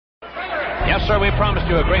Yes, sir, we promised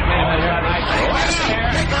you a great main event here tonight.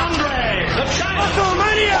 Andre, the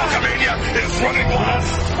WrestleMania! WrestleMania is running wild.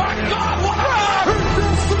 My God, what?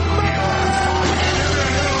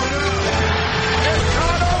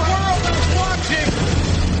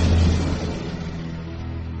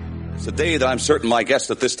 It's a day that I'm certain my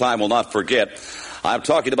guest at this time will not forget. I'm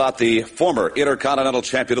talking about the former Intercontinental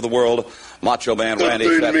Champion of the world, Macho Man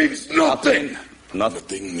Randy Savage. Nothing means nothing.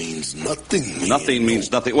 Nothing means nothing, man. Nothing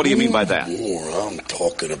means nothing. What do you mean by that? More. I'm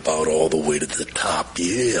talking about all the way to the top,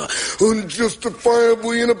 yeah.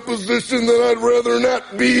 Unjustifiably in a position that I'd rather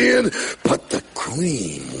not be in. But the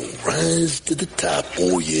cream will rise to the top.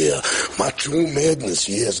 Oh, yeah. Macho Madness,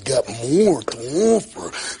 yeah, has got more to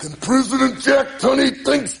offer than President Jack Tunney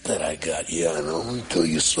thinks that I got. Yeah, and I'm going to tell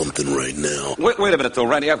you something right now. Wait a minute, though,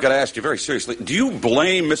 Randy. I've got to ask you very seriously. Do you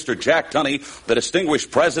blame Mr. Jack Tunney, the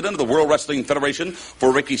distinguished president of the World Wrestling Federation,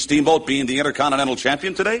 for Ricky Steamboat being the Intercontinental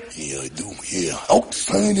Champion today? Yeah, I do, yeah.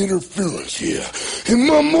 Outside interference, yeah. In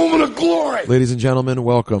my moment of glory. Ladies and gentlemen,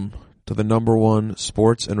 welcome to the #1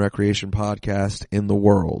 sports and recreation podcast in the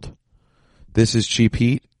world. This is Cheap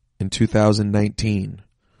Heat in 2019.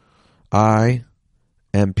 I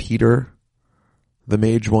am Peter, the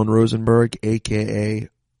Mage One Rosenberg, a.k.a.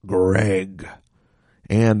 Greg.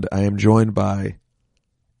 And I am joined by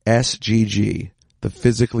SGG, the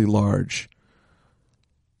physically large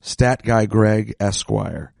Stat Guy Greg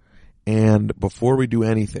Esquire. And before we do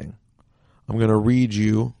anything, I'm going to read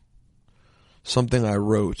you something I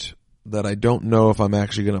wrote that I don't know if I'm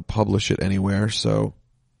actually going to publish it anywhere, so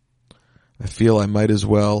I feel I might as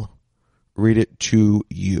well read it to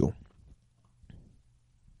you.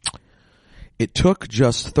 It took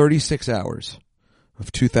just 36 hours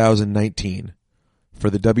of 2019 for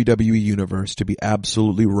the WWE Universe to be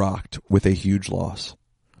absolutely rocked with a huge loss.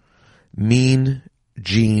 Mean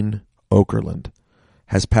Gene Okerlund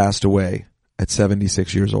has passed away at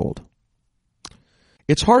 76 years old.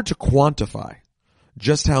 It's hard to quantify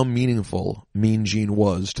just how meaningful Mean Gene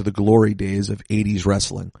was to the glory days of 80s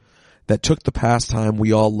wrestling that took the pastime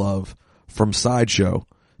we all love from sideshow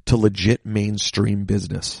to legit mainstream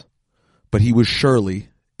business. But he was surely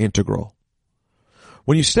integral.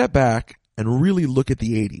 When you step back and really look at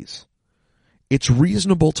the 80s, it's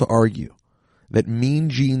reasonable to argue that Mean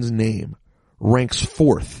Gene's name ranks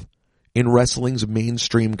fourth in wrestling's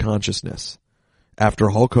mainstream consciousness after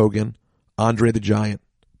Hulk Hogan, Andre the Giant,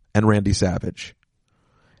 and Randy Savage.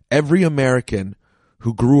 Every American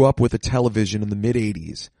who grew up with a television in the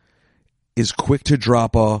mid-80s is quick to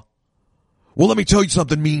drop a, well, let me tell you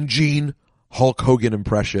something, Mean Gene, Hulk Hogan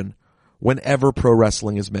impression whenever pro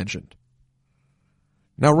wrestling is mentioned.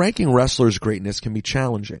 Now, ranking wrestlers' greatness can be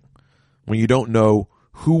challenging when you don't know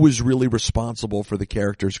who was really responsible for the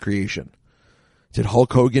character's creation. Did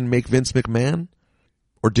Hulk Hogan make Vince McMahon?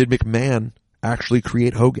 Or did McMahon actually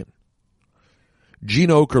create Hogan? Gene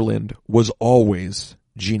Okerlund was always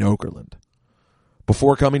Gene Okerlund.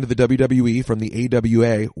 Before coming to the WWE from the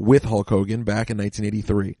AWA with Hulk Hogan back in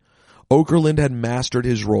 1983, Okerlund had mastered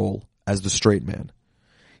his role as the straight man.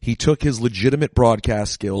 He took his legitimate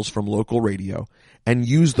broadcast skills from local radio and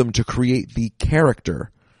used them to create the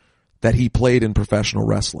character that he played in professional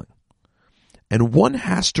wrestling. And one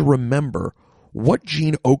has to remember what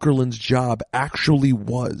Gene Okerlund's job actually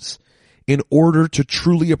was in order to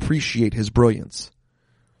truly appreciate his brilliance.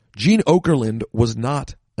 Gene Okerlund was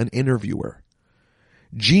not an interviewer.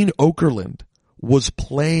 Gene Okerlund was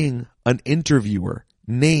playing an interviewer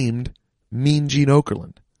named Mean Gene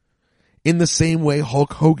Okerlund. In the same way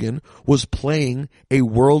Hulk Hogan was playing a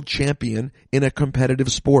world champion in a competitive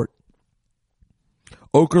sport.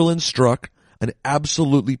 Okerlund struck an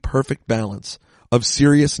absolutely perfect balance of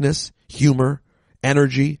seriousness, humor,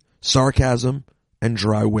 energy, sarcasm, and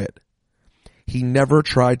dry wit. He never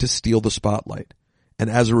tried to steal the spotlight, and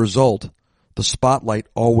as a result, the spotlight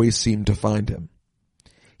always seemed to find him.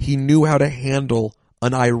 He knew how to handle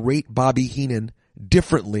an irate Bobby Heenan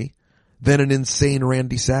differently than an insane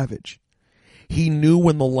Randy Savage. He knew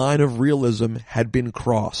when the line of realism had been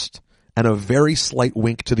crossed and a very slight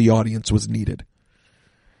wink to the audience was needed.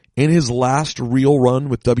 In his last real run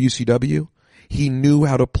with WCW, he knew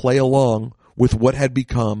how to play along with what had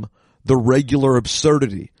become the regular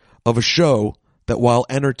absurdity of a show that, while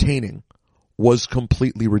entertaining, was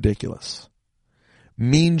completely ridiculous.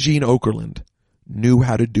 Mean Gene Okerlund knew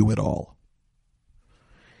how to do it all.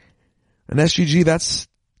 And SGG, that's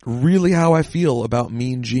really how I feel about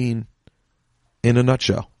Mean Gene in a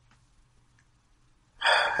nutshell.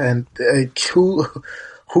 And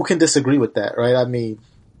who can disagree with that, right? I mean,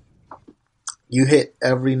 you hit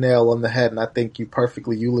every nail on the head, and I think you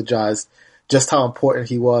perfectly eulogized just how important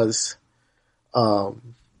he was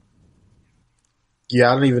Yeah,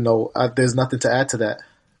 I don't even know. There's nothing to add to that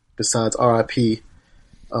besides R.I.P.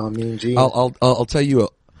 Mean Gene. I'll tell you.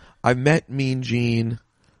 I met Mean Gene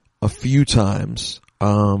a few times.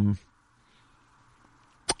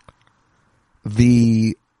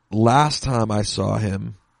 The last time I saw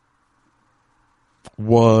him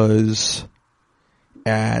was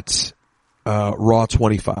at Raw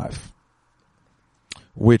 25,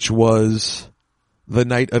 which was the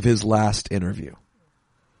night of his last interview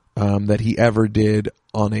that he ever did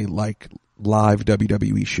on a live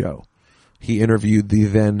WWE show. He interviewed the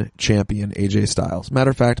then champion AJ Styles. Matter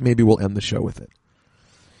of fact, maybe we'll end the show with it.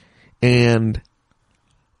 And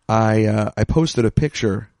I posted a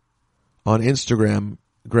picture on Instagram.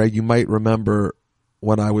 Greg, you might remember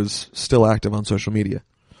when I was still active on social media,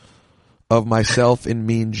 of myself and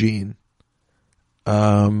Mean Gene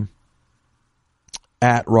at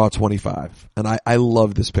Raw 25. And I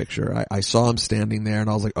love this picture. I saw him standing there and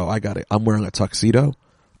I was like, oh, I got it. I'm wearing a tuxedo.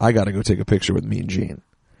 I got to go take a picture with Mean Gene.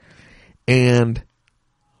 And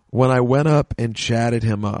when I went up and chatted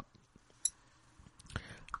him up,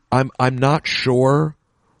 I'm not sure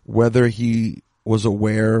whether he was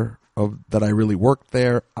aware of that I really worked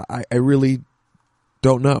there. I really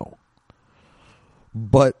don't know.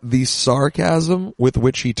 But the sarcasm with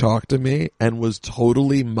which he talked to me and was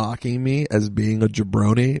totally mocking me as being a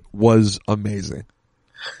jabroni was amazing.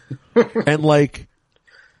 And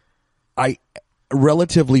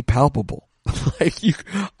relatively palpable.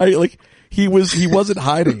 He wasn't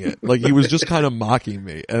hiding it. He was just kind of mocking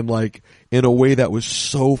me and in a way that was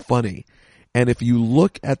so funny. And if you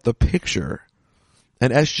look at the picture,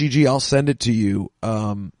 and SGG, I'll send it to you,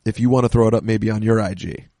 if you want to throw it up maybe on your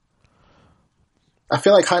IG. I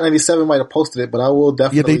feel like Hot 97 might have posted it, but I will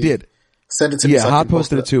definitely. Yeah, they did. Send it to me. Yeah, Hot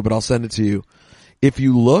posted it too, but I'll send it to you. If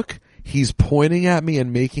you look, he's pointing at me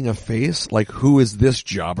and making a face like, who is this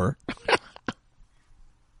jobber?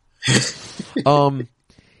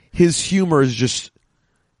 His humor is just,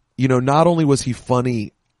 not only was he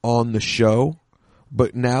funny on the show,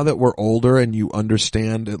 but now that we're older and you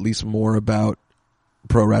understand at least more about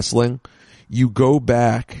pro wrestling, you go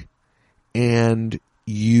back and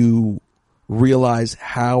you realize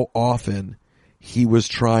how often he was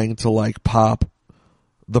trying to pop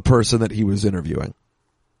the person that he was interviewing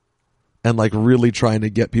and really trying to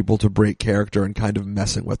get people to break character and kind of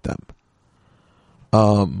messing with them.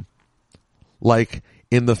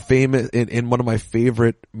 In the famous, in one of my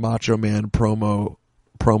favorite Macho Man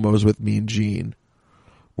promos with Mean Gene,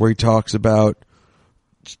 where he talks about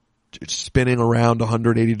spinning around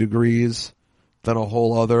 180 degrees, then a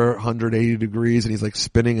whole other 180 degrees, and he's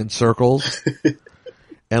spinning in circles.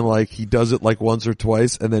 And he does it once or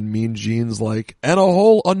twice, and then Mean Gene's and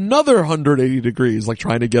another 180 degrees,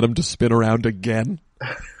 trying to get him to spin around again.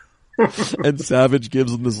 And Savage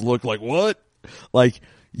gives him this look what?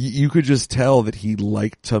 You could just tell that he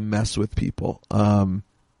liked to mess with people. And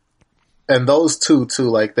those two too,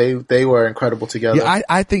 they were incredible together. Yeah,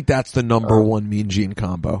 I think that's the number one Mean Gene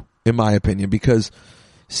combo, in my opinion, because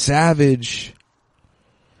Savage,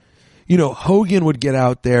 Hogan would get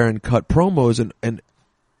out there and cut promos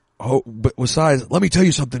but besides, let me tell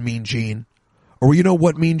you something, Mean Gene. Or you know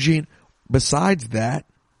what, Mean Gene? Besides that,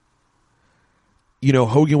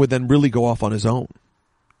 Hogan would then really go off on his own.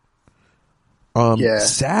 Yeah.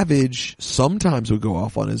 Savage sometimes would go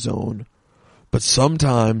off on his own, but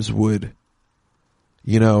sometimes would,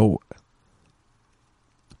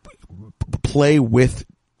 play with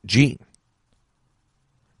Gene.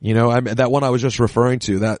 That one I was just referring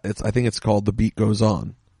to, I think it's called The Beat Goes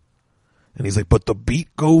On. And he's but the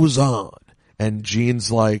beat goes on. And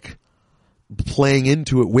Gene's playing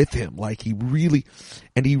into it with him. He really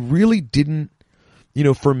didn't,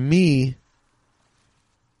 for me,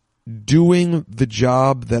 doing the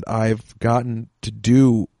job that I've gotten to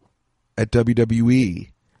do at WWE,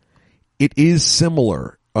 it is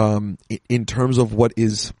similar in terms of what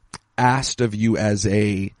is asked of you as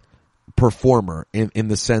a performer, in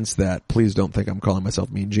the sense that, please don't think I'm calling myself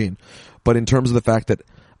Mean Gene, but in terms of the fact that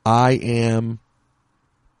I am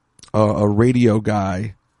a radio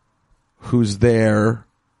guy who's there,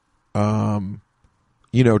 trying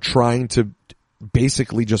to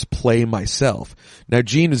basically just play myself. Now,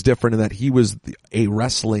 Gene is different in that he was a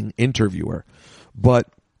wrestling interviewer, but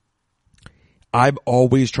I'm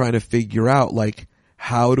always trying to figure out,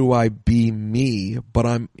 how do I be me? But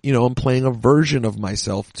I'm playing a version of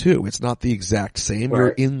myself too. It's not the exact same. Right. You're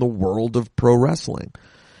in the world of pro wrestling.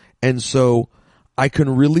 And so I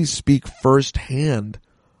can really speak firsthand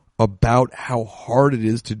about how hard it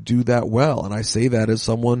is to do that well. And I say that as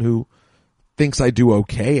someone who thinks I do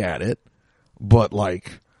okay at it, but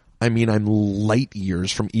I mean, I'm light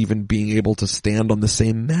years from even being able to stand on the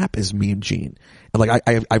same map as Mean Gene. And like,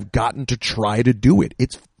 I've gotten to try to do it.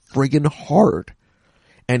 It's friggin' hard.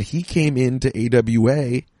 And he came into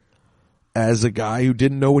AWA as a guy who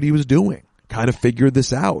didn't know what he was doing. Kind of figured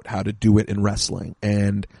this out, how to do it in wrestling.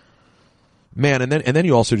 And man, and then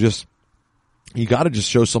you also you gotta just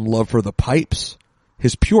show some love for the pipes.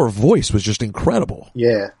 His pure voice was just incredible.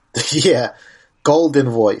 Yeah. Yeah. Golden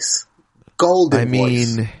voice. Golden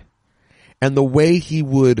voice. I mean, and the way he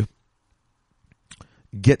would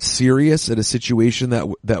get serious at a situation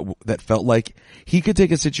that felt like he could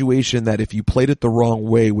take a situation that if you played it the wrong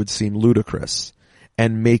way would seem ludicrous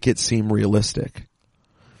and make it seem realistic.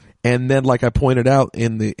 And then, like I pointed out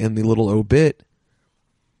in the little obit,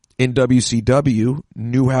 in WCW,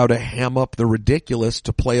 knew how to ham up the ridiculous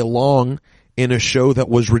to play along in a show that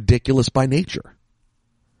was ridiculous by nature.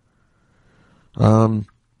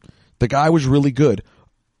 The guy was really good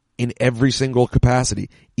in every single capacity.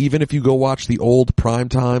 Even if you go watch the old prime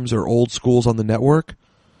times or old schools on the network,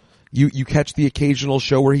 you catch the occasional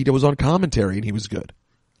show where he was on commentary and he was good.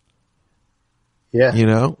 Yeah. You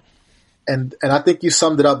know? And I think you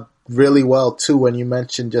summed it up really well too when you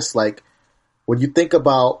mentioned just like when you think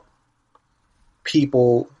about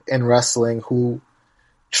people in wrestling who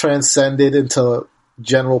transcended into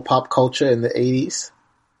general pop culture in the 80s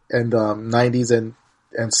and 90s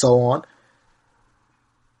and so on.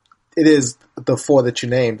 It is the four that you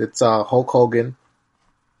named. It's Hulk Hogan,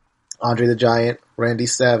 Andre the Giant, Randy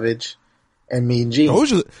Savage, and Mean Gene.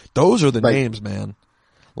 Those are the names, man.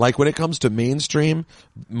 Like when it comes to mainstream,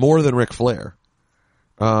 more than Ric Flair.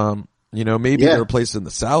 You know, maybe there are places in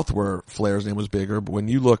the South where Flair's name was bigger, but when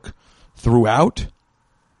you look throughout.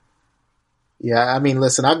 Yeah, I mean,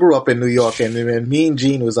 listen, I grew up in New York and Mean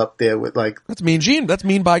Gene was up there with like. That's Mean Gene. That's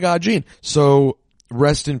Mean by God Gene. So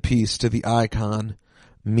rest in peace to the icon,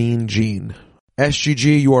 Mean Gene.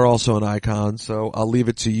 SGG, you are also an icon, so I'll leave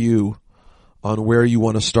it to you on where you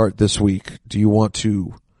want to start this week. Do you want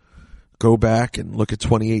to go back and look at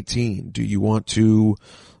 2018? Do you want to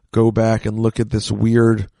go back and look at this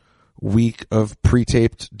weird week of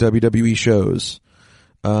pre-taped WWE shows?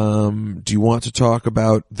 Do you want to talk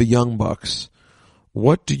about the Young Bucks?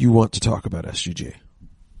 What do you want to talk about, SGG?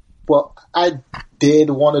 Well, I did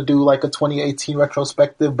want to do like a 2018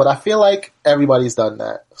 retrospective, but I feel like everybody's done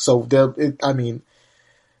that. So,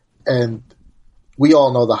 and we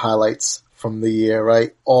all know the highlights from the year,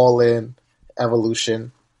 right? All In,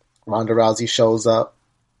 Evolution, Ronda Rousey shows up.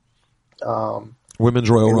 Women's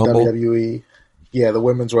Royal Rumble. WWE. Yeah, the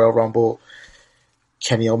Women's Royal Rumble.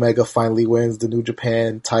 Kenny Omega finally wins the New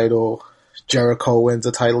Japan title. Jericho wins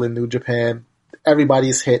the title in New Japan.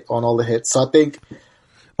 Everybody's hit on all the hits. So I think.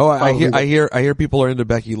 Oh, I hear people are into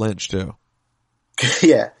Becky Lynch too.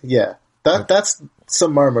 Yeah. That's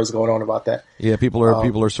some murmurs going on about that. Yeah, people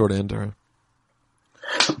are sort of into her.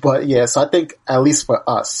 But yeah, so I think at least for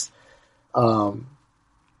us,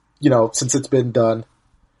 since it's been done,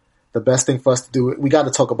 the best thing for us to do, we got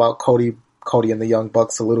to talk about Cody and the Young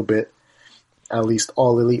Bucks a little bit, at least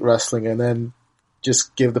All Elite Wrestling, and then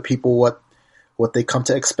just give the people what they come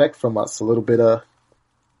to expect from us. A little bit of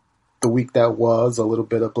the week that was, a little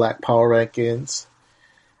bit of Black Power rankings,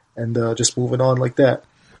 and just moving on like that.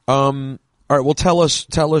 All right. Well, tell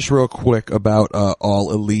us real quick about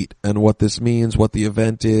All Elite and what this means, what the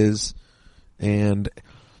event is, and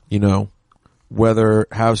how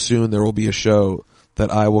soon there will be a show that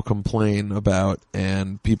I will complain about,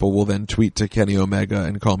 and people will then tweet to Kenny Omega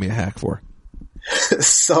and call me a hack for.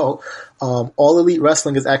 So, All Elite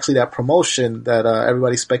Wrestling is actually that promotion that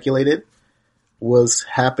everybody speculated was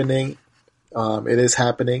happening. It is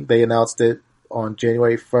happening. They announced it on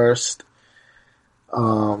January 1st.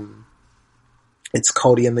 It's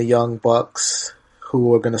Cody and the Young Bucks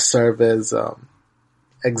who are going to serve as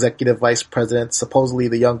executive vice president. Supposedly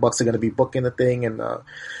the Young Bucks are going to be booking the thing, and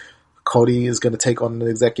Cody is going to take on an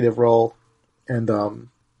executive role. And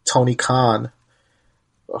Tony Khan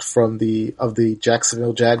of the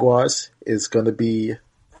Jacksonville Jaguars is going to be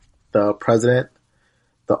the president,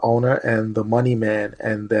 the owner, and the money man.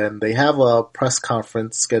 And then they have a press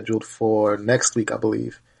conference scheduled for next week, I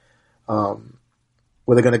believe, where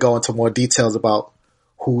they're going to go into more details about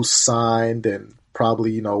who signed and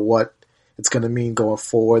probably, what it's going to mean going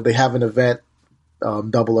forward. They have an event,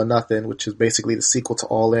 Double or Nothing, which is basically the sequel to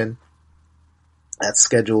All In. That's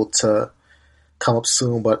scheduled to come up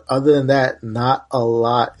soon. But other than that, not a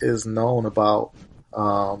lot is known about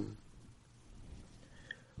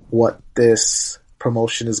what this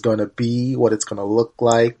promotion is going to be, what it's going to look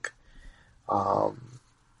like,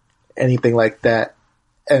 anything like that.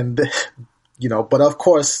 And, but of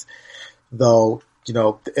course, though,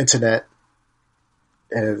 the internet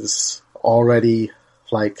is already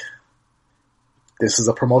like, this is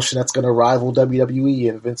a promotion that's going to rival WWE,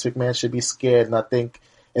 and Vince McMahon should be scared. And I think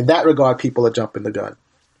in that regard, people are jumping the gun.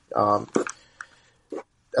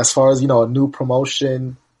 As far as, a new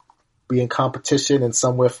promotion, be in competition and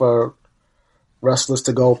somewhere for wrestlers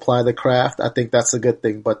to go apply the craft, I think that's a good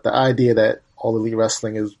thing. But the idea that All Elite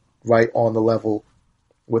Wrestling is right on the level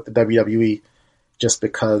with the WWE just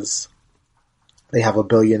because they have a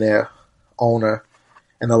billionaire owner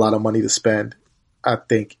and a lot of money to spend, I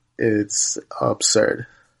think it's absurd.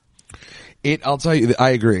 I'll tell you,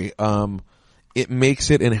 I agree. It makes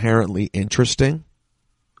it inherently interesting.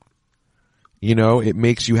 It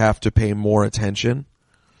makes you have to pay more attention,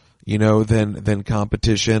 than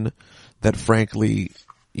competition that frankly,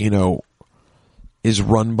 is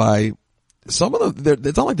run by some of them.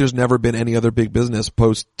 It's not like there's never been any other big business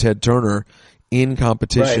post Ted Turner in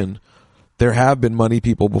competition. Right. There have been money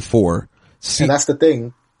people before. And that's the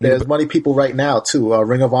thing. There's money people right now too.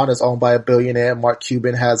 Ring of Honor is owned by a billionaire. Mark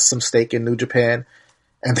Cuban has some stake in New Japan,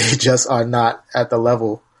 and they just are not at the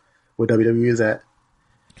level where WWE is at.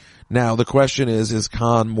 Now the question is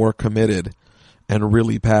Khan more committed and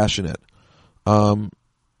really passionate?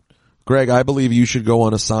 Greg, I believe you should go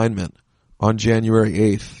on assignment on January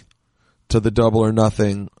 8th to the Double or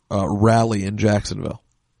Nothing rally in Jacksonville.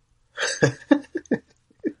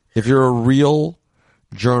 If you're a real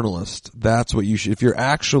journalist, that's what you should. If you're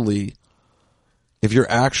actually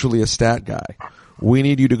a stat guy, we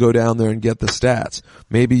need you to go down there and get the stats.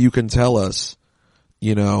 Maybe you can tell us,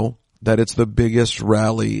 that it's the biggest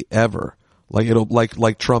rally ever.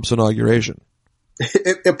 Like Trump's inauguration.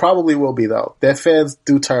 It probably will be though. Their fans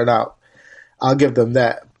do turn out. I'll give them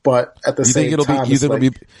that. But at the same time, you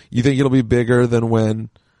think it'll be bigger than when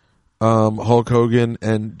Hulk Hogan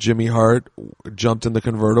and Jimmy Hart jumped in the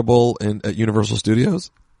convertible at Universal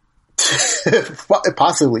Studios?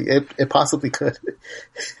 Possibly. It possibly could.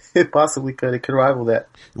 It possibly could. It could rival that.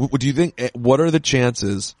 Do you think? What are the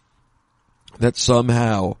chances that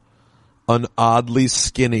somehow an oddly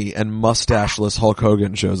skinny and mustacheless Hulk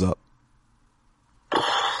Hogan shows up?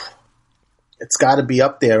 It's got to be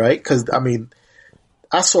up there, right? Because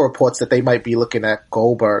I saw reports that they might be looking at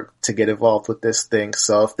Goldberg to get involved with this thing.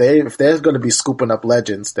 So if they're going to be scooping up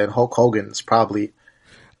legends, then Hulk Hogan's probably.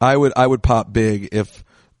 I would pop big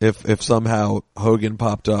if somehow Hogan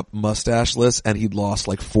popped up mustacheless and he'd lost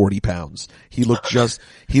like 40 pounds. He looked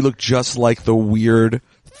just like the weird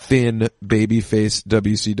thin babyface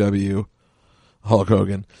WCW Hulk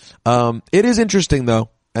Hogan. It is interesting though.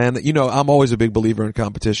 And I'm always a big believer in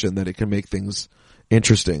competition, that it can make things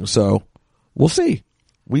interesting. So we'll see.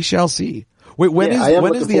 We shall see. Wait, when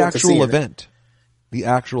is the actual event? The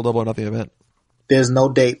actual Double or Nothing event? There's no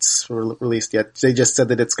dates released yet. They just said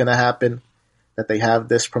that it's going to happen, that they have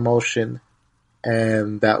this promotion,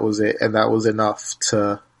 and that was it. And that was enough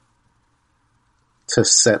to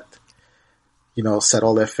set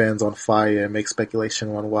all their fans on fire and make speculation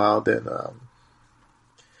run wild. And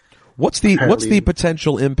what's the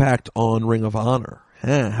potential impact on Ring of Honor?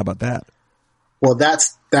 How about that? Well,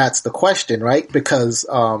 that's the question, right? Because,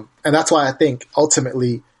 and that's why I think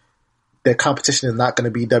ultimately their competition is not going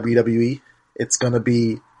to be WWE. It's going to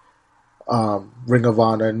be, Ring of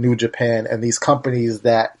Honor, New Japan, and these companies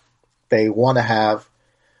that they want to have,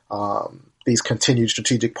 these continued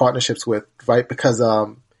strategic partnerships with, right? Because,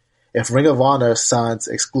 if Ring of Honor signs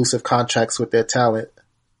exclusive contracts with their talent,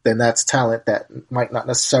 then that's talent that might not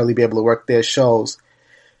necessarily be able to work their shows.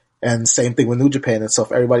 And same thing with New Japan. And so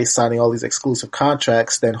if everybody's signing all these exclusive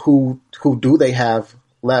contracts, then who do they have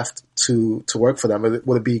left to work for them?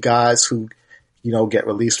 Would it be guys who, get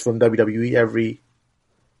released from WWE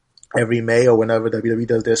every May or whenever WWE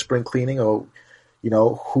does their spring cleaning, or,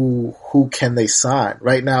 who can they sign?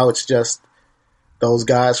 Right now it's just those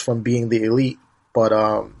guys from being the elite,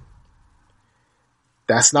 but,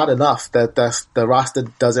 that's not enough. The roster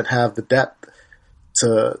doesn't have the depth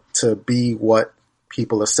to be what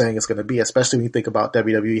people are saying it's going to be, especially when you think about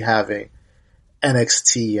WWE having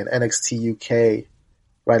NXT and NXT UK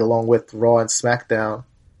right along with Raw and SmackDown.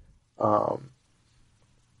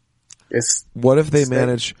 What if they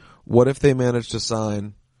manage to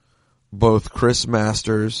sign both Chris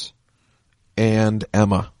Masters and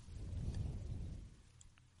Emma?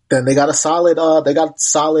 Then they got a solid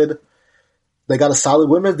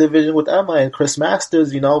women's division with Emma and Chris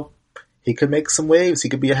Masters. He could make some waves. He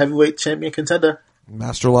could be a heavyweight champion contender.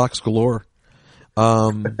 Master locks galore.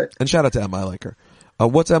 And shout out to Emma. I like her.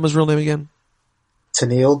 What's Emma's real name again?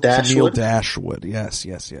 Tenille Dashwood. Tenille Dashwood.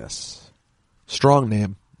 Yes. Strong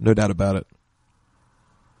name. No doubt about it.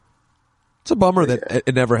 It's a bummer that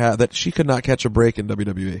it never had, that she could not catch a break in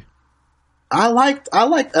WWE. I liked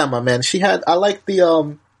Emma, man. I liked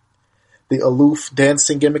the aloof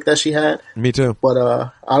dancing gimmick that she had. Me too. But,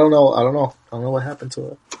 I don't know what happened to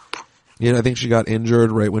her. Yeah, I think she got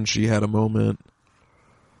injured right when she had a moment.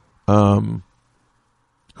 Who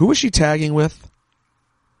was she tagging with?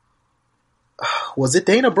 Was it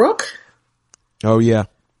Dana Brooke? Oh, yeah.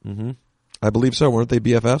 Mm-hmm. I believe so. Weren't they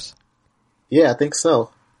BFFs? Yeah, I think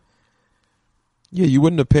so. Yeah, you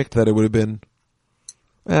wouldn't have picked that it would have been...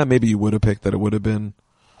 maybe you would have picked that it would have been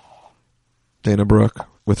Dana Brooke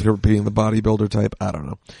with her being the bodybuilder type. I don't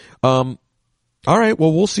know. All right,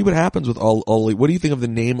 well, we'll see what happens with All Elite. What do you think of the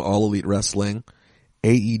name All Elite Wrestling,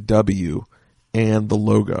 AEW, and the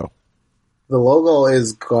logo? The logo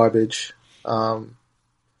is garbage. Well,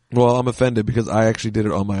 I'm offended because I actually did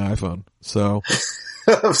it on my iPhone, so...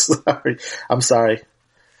 I'm sorry.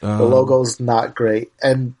 The logo's not great.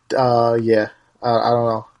 And, I don't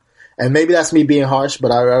know. And maybe that's me being harsh,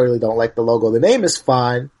 but I really don't like the logo. The name is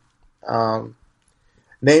fine.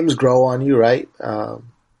 Names grow on you, right?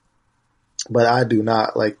 But I do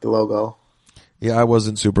not like the logo. Yeah, I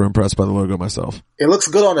wasn't super impressed by the logo myself. It looks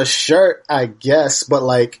good on a shirt, I guess, but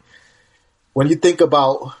like, when you think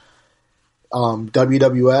about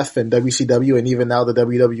WWF and WCW and even now the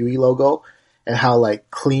WWE logo and how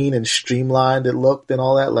like clean and streamlined it looked and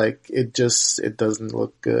all that, like it doesn't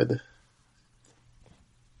look good.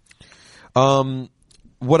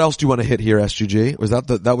 What else do you want to hit here, SGG? Was that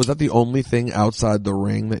the only thing outside the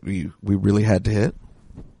ring that we really had to hit?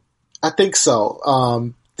 I think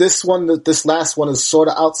so. This last one is sort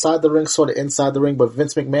of outside the ring, sort of inside the ring, but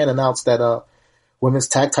Vince McMahon announced that women's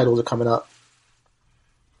tag titles are coming up.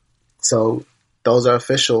 So those are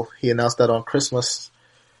official. He announced that on Christmas.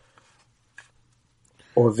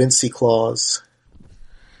 Or Vincey Claus.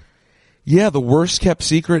 Yeah, the worst kept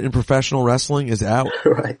secret in professional wrestling is out.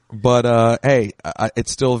 Right. But hey,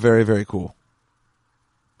 it's still very, very cool.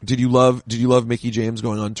 Did you love Mickie James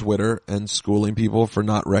going on Twitter and schooling people for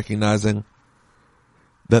not recognizing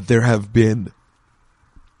that there have been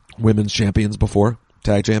women's champions before,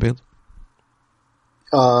 tag champions?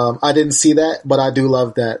 I didn't see that, but I do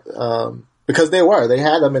love that, because they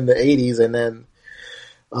had them in the 80s, and then,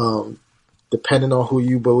 depending on who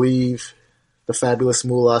you believe, the Fabulous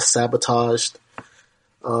Moolah sabotaged,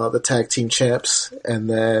 the tag team champs, and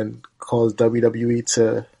then caused WWE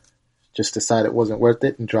to just decide it wasn't worth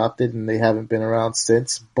it and dropped it, and they haven't been around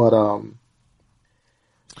since. But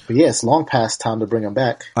yeah, it's long past time to bring them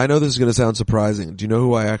back. I know this is going to sound surprising. Do you know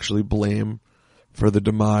who I actually blame for the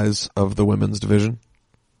demise of the women's division?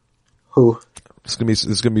 Who? This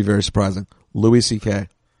is gonna be very surprising. Louis C.K.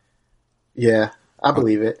 Yeah, I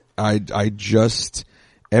believe it. I just,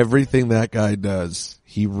 everything that guy does,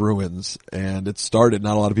 he ruins. And it started,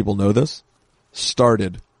 not a lot of people know this,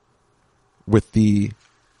 started with the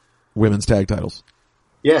women's tag titles.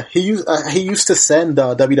 Yeah, he used to send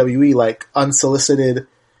WWE like unsolicited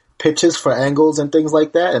pitches for angles and things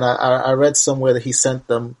like that. And I read somewhere that he sent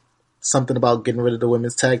them something about getting rid of the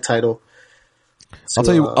women's tag title. I'll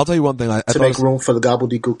tell you one thing. To make room for the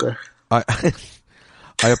gobbledygooker.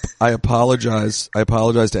 I apologize. I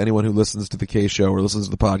apologize to anyone who listens to the K Show or listens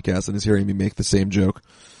to the podcast and is hearing me make the same joke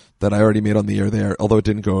that I already made on the air there, although it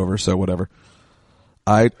didn't go over, so whatever.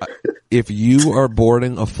 If you are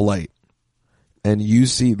boarding a flight and you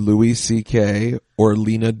see Louis C.K. or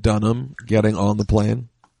Lena Dunham getting on the plane,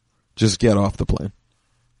 just get off the plane.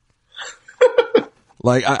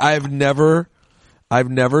 Like, I've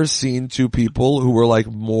never seen two people who were like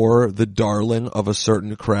more the darling of a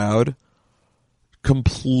certain crowd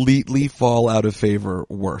completely fall out of favor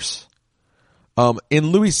worse. In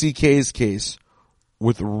Louis C.K.'s case,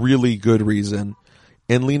 with really good reason.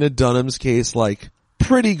 In Lena Dunham's case, like,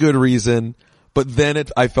 pretty good reason. But then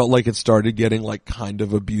I felt like it started getting like kind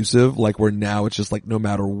of abusive, like where now it's just like no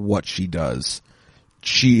matter what she does,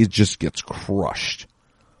 she just gets crushed.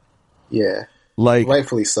 Yeah. Like,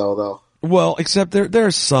 rightfully so though. Well, except there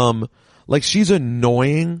are some, like, she's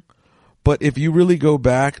annoying, but if you really go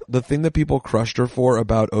back, the thing that people crushed her for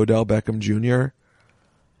about Odell Beckham Jr.,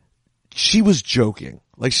 she was joking.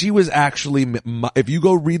 Like, she was actually, if you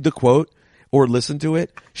go read the quote or listen to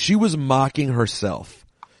it, she was mocking herself.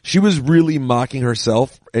 She was really mocking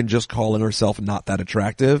herself and just calling herself not that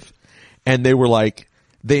attractive. And they were like,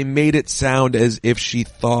 they made it sound as if she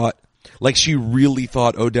thought, like she really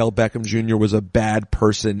thought Odell Beckham Jr. was a bad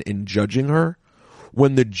person in judging her,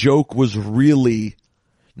 when the joke was really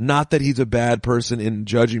not that he's a bad person in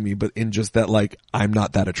judging me, but in just that, like, I'm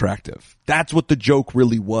not that attractive. That's what the joke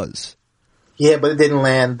really was. Yeah, but it didn't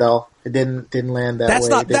land though. It didn't land that That's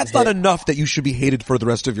way. That's not enough that you should be hated for the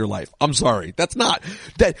rest of your life. I'm sorry. That's not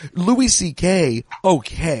that Louis C.K.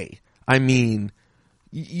 Okay. I mean,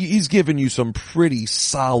 he's given you some pretty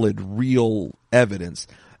solid, real evidence.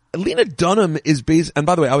 Lena Dunham is based, and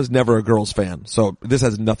by the way, I was never a Girls fan, so this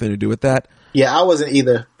has nothing to do with that. Yeah, I wasn't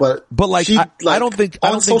either, but like, she, I don't think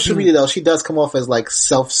on social media though, she does come off as like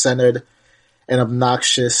self-centered and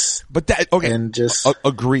obnoxious. But that, okay. And just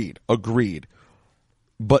agreed.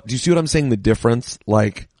 But do you see what I'm saying? The difference,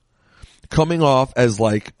 like, coming off as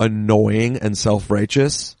like annoying and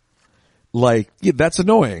self-righteous, like, yeah, that's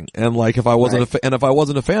annoying. And like, if I wasn't if I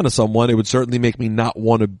wasn't a fan of someone, it would certainly make me not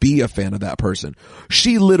want to be a fan of that person.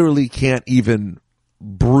 She literally can't even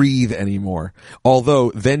breathe anymore.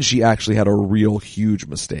 Although then she actually had a real huge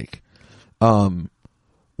mistake,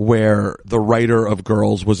 where the writer of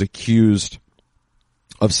Girls was accused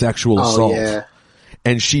of sexual assault. Yeah.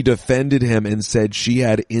 And she defended him and said she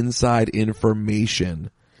had inside information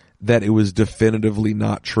that it was definitively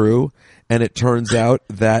not true. And it turns out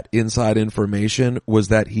that inside information was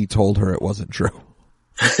that he told her it wasn't true.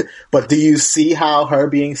 But do you see how her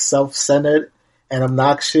being self-centered and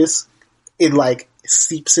obnoxious, it like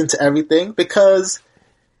seeps into everything? Because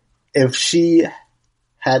if she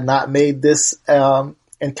had not made this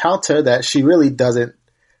encounter that she really doesn't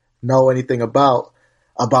know anything about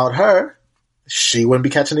her, she wouldn't be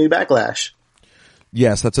catching any backlash.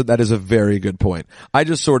 Yes, that is a very good point. I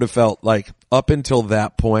just sort of felt like up until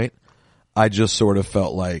that point, I just sort of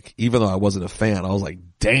felt like, even though I wasn't a fan, I was like,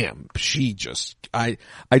 damn, she just,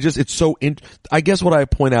 it's so, I guess what I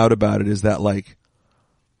point out about it is that like,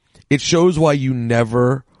 it shows why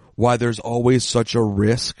there's always such a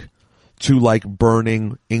risk to like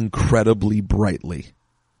burning incredibly brightly.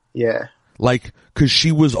 Yeah. Like, cause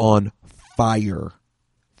she was on fire.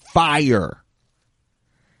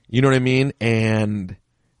 You know what I mean? And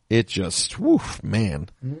it just, woof, man.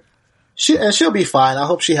 She'll be fine. I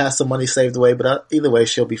hope she has some money saved away, but either way,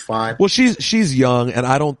 she'll be fine. Well, she's young, and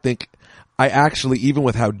I don't think, I actually, even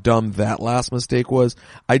with how dumb that last mistake was,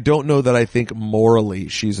 I don't know that I think morally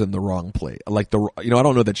she's in the wrong place. Like I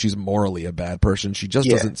don't know that she's morally a bad person. She just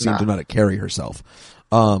doesn't seem to know how to carry herself.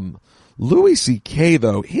 Louis C.K.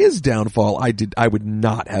 though, his downfall, I would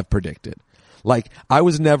not have predicted. Like, I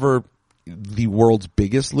was never the world's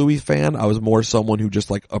biggest Louis fan. I was more someone who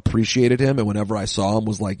just like appreciated him, and whenever I saw him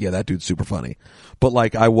was like, yeah, that dude's super funny. But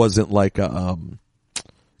like, I wasn't like I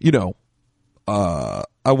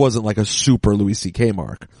wasn't like a super Louis C.K.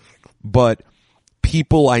 mark. But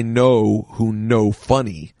people I know who know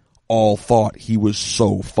funny all thought he was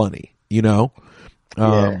so funny, you know?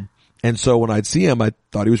 Yeah. And so when I'd see him, I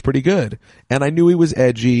thought he was pretty good. And I knew he was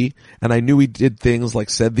edgy, and I knew he did things like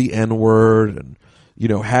said the N-word and, you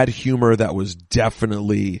know, had humor that was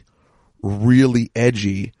definitely really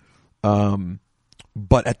edgy.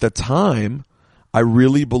 But at the time, I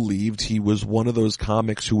really believed he was one of those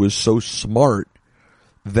comics who was so smart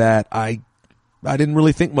that I didn't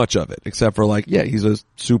really think much of it, except for like, yeah, he's a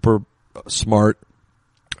super smart,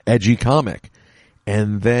 edgy comic.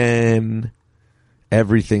 And then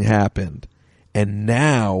everything happened. And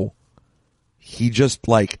now he just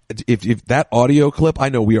like, if that audio clip, I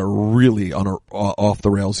know we are really off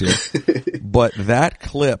the rails here, but that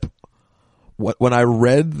clip, when I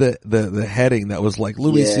read the heading that was like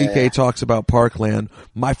Louis C.K. talks about Parkland,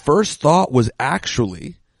 my first thought was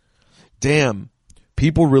actually, damn,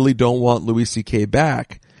 people really don't want Louis C.K.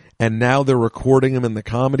 back. And now they're recording him in the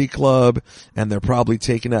comedy club, and they're probably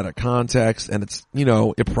taken out of context, and it's, you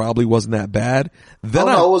know, it probably wasn't that bad. Then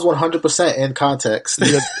it was 100% in context.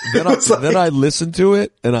 Yeah, then I listened to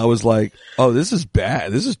it, and I was like, oh, this is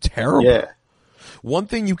bad. This is terrible. Yeah. One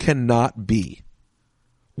thing you cannot be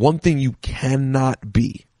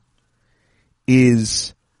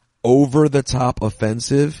is over the top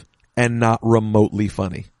offensive and not remotely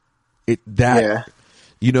funny.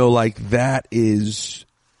 You know, like that is,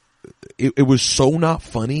 it was so not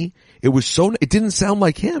funny. It didn't sound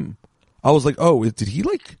like him. I was like, oh, did he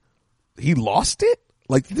he lost it?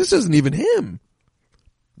 Like, this isn't even him.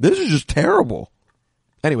 This is just terrible.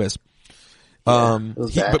 Anyways,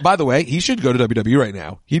 but by the way, he should go to WWE right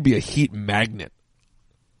now. He'd be a heat magnet.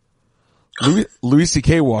 Louis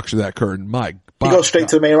C.K. walks through that curtain. He goes straight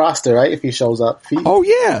to the main roster, right? If he shows up. Oh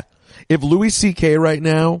yeah. If Louis C.K. right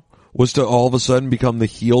now was to all of a sudden become the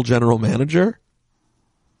heel general manager,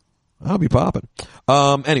 I'll be popping.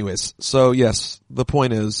 Anyways, so yes, the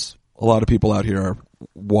point is a lot of people out here are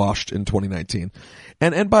washed in 2019.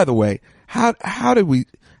 And by the way, how do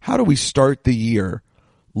we start the year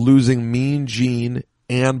losing Mean Gene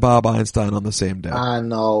and Bob Einstein on the same day? I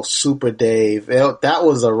know, Super Dave. That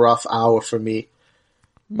was a rough hour for me.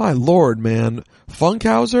 My lord, man.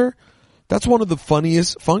 Funkhauser? That's one of the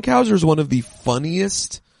funniest. Funkhauser is one of the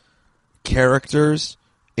funniest characters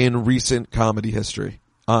in recent comedy history.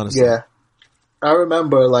 Honestly. Yeah. I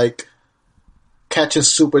remember, like, catching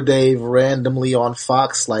Super Dave randomly on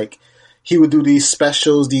Fox. Like, he would do these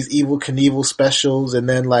specials, these Evel Knievel specials, and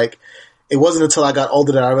then, like, it wasn't until I got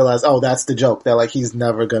older that I realized, oh, that's the joke. That, like, he's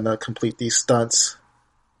never gonna complete these stunts.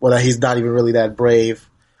 Or that he's not even really that brave.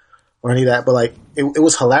 Or any of that. But, like, it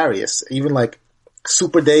was hilarious. Even, like,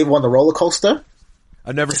 Super Dave on the roller coaster.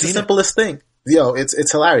 I've never It's seen the simplest thing. Yo,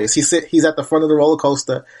 it's hilarious. He's at the front of the roller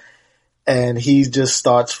coaster, and he just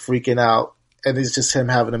starts freaking out. And it's just him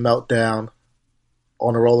having a meltdown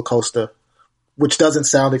on a roller coaster, which doesn't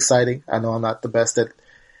sound exciting. I know I'm not the best at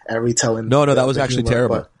retelling. No, that was actually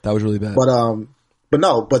terrible. That was really bad.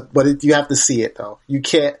 But you have to see it though. You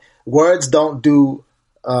can't. Words don't do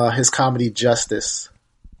his comedy justice.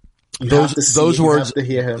 You have to see it. You have to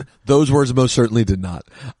hear him. Those words most certainly did not.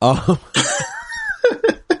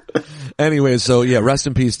 Anyway, so yeah, rest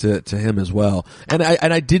in peace to him as well. And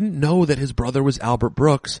I didn't know that his brother was Albert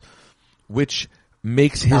Brooks, which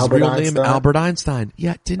makes his real name Albert Einstein.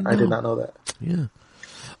 Yeah, I did not know that. Yeah.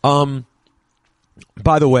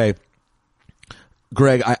 By the way,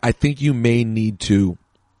 Greg, I think you may need to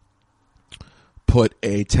put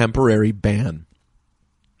a temporary ban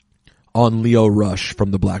on Leo Rush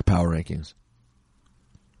from the Black Power rankings.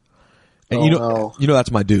 And you know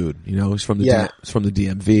that's my dude. You know, he's from the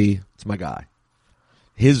DMV. It's my guy.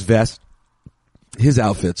 His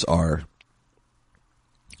outfits are.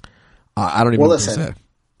 I don't even know what to say.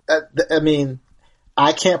 I mean,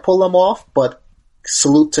 I can't pull them off, but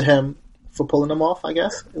salute to him for pulling them off, I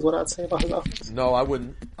guess, is what I'd say about his outfits. No, I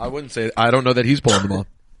wouldn't say it. I don't know that he's pulling them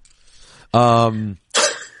off.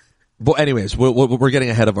 But anyways, we're getting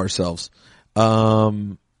ahead of ourselves.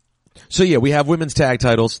 So yeah, we have women's tag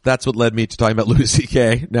titles. That's what led me to talking about Louis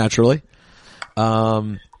C.K. naturally.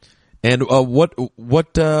 And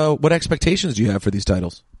what expectations do you have for these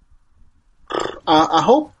titles? I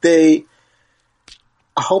hope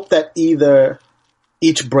that either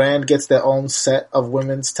each brand gets their own set of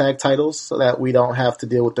women's tag titles so that we don't have to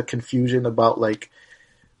deal with the confusion about like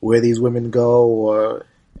where these women go or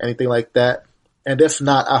anything like that. And if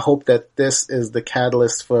not, I hope that this is the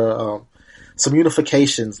catalyst for some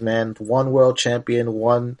unifications, man. One world champion,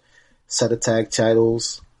 one set of tag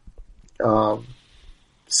titles,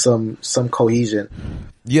 some cohesion.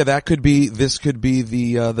 Yeah, this could be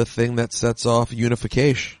the thing that sets off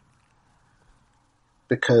unification.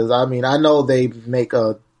 Because I mean, I know they make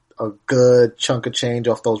a good chunk of change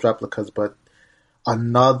off those replicas, but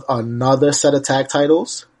another set of tag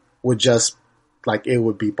titles would just like it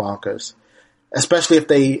would be bonkers. Especially if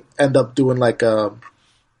they end up doing like an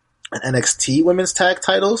NXT women's tag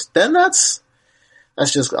titles, then that's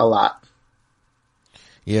just a lot.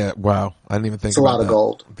 Yeah, wow. I didn't even think it's a lot of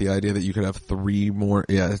gold. The idea that you could have 3 more,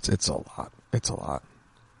 yeah, it's a lot. It's a lot.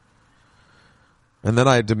 And then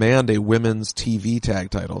I demand a women's TV tag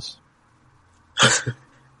titles.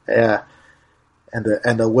 Yeah.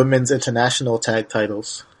 And the women's international tag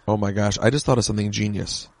titles. Oh my gosh, I just thought of something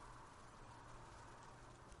genius.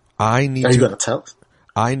 Are you going to tell us?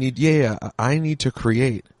 I need to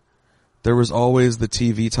create. There was always the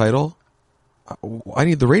TV title. I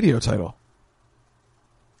need the radio title.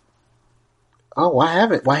 Oh, why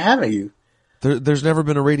haven't you? There's never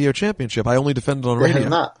been a radio championship. I only defended on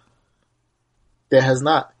radio. There has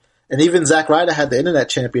not. And even Zack Ryder had the internet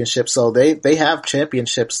championship, so they have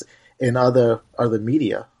championships in other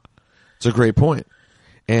media. It's a great point.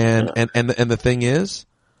 And the thing is,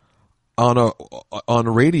 on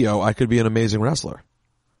radio, I could be an amazing wrestler.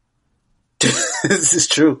 This is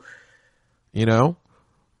true. You know,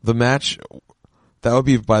 the match that would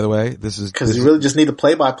be. By the way, this is because you really just need a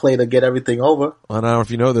play-by-play to get everything over. I don't know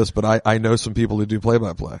if you know this, but I know some people who do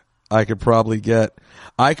play-by-play. I could probably get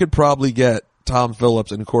Tom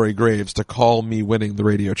Phillips and Corey Graves to call me winning the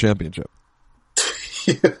radio championship.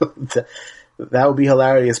 That would be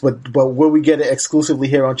hilarious, but will we get it exclusively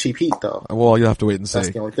here on Cheap Heat though? Well, you'll have to wait and see.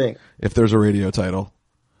 That's the only thing. If there's a radio title,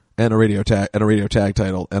 and a radio tag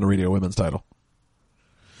title, and a radio women's title.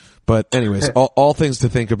 But anyways, all things to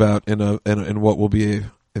think about in what will be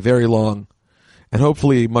a very long and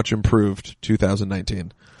hopefully much improved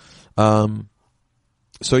 2019.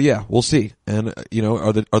 So yeah, we'll see. And you know,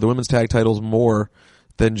 are the women's tag titles more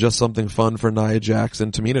than just something fun for Nia Jax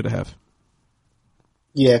and Tamina to have?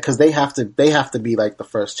 Yeah, because they have to be like the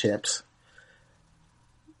first champs.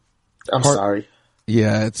 I'm sorry.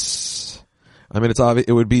 Yeah, it's obvious.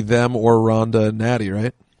 It would be them or Ronda and Natty,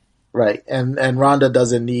 right? Right, and Ronda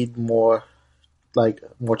doesn't need more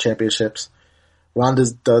championships.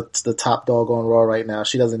 Ronda's the top dog on Raw right now.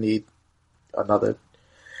 She doesn't need another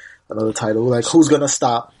title. Like, who's gonna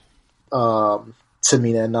stop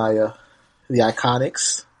Tamina and Nia? The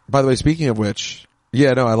Iconics. By the way, speaking of which,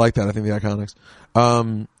 yeah, no, I like that. I think the Iconics.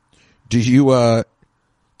 Did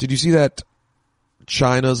you see that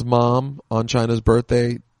Chyna's mom on Chyna's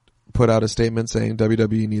birthday put out a statement saying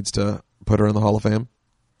WWE needs to put her in the Hall of Fame?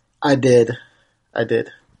 I did.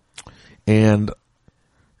 And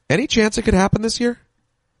any chance it could happen this year?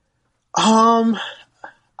 I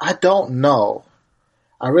don't know.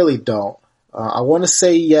 I really don't. I want to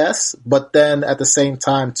say yes, but then at the same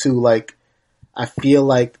time too, like, I feel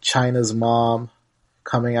like Chyna's mom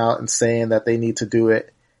coming out and saying that they need to do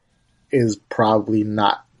it is probably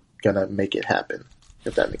not gonna make it happen,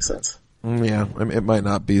 if that makes sense. Yeah, I mean, it might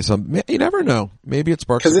not be some. You never know. Maybe it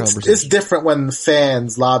sparks a conversation. Because it's different when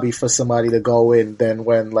fans lobby for somebody to go in than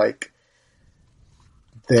when, like,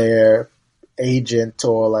 their agent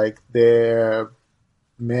or, like, their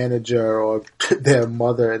manager or their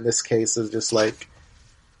mother in this case is just like,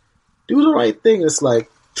 do the right thing. It's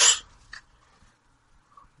like,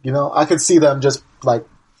 you know, I could see them just, like,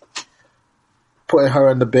 putting her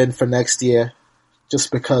in the bin for next year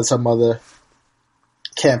just because her mother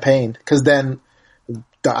campaigned. Because then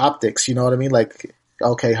the optics, you know what I mean? Like,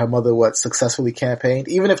 okay, her mother successfully campaigned.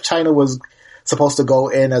 Even if Chyna was supposed to go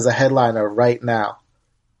in as a headliner right now,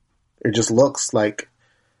 it just looks like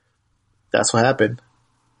that's what happened.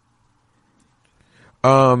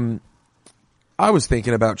 I was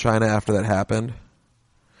thinking about Chyna after that happened,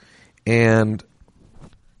 and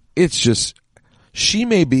it's just, she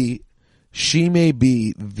may be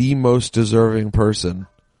the most deserving person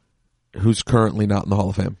who's currently not in the Hall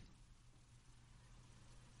of Fame.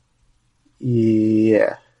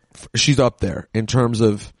 Yeah. She's up there in terms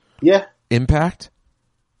of impact.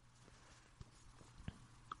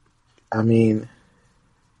 I mean,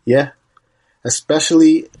 yeah.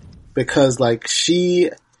 Especially because, like, she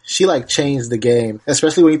like changed the game.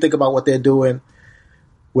 Especially when you think about what they're doing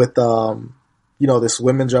with you know, this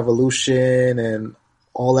women's revolution and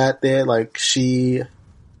all that there. Like, she's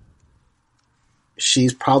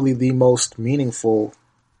probably the most meaningful.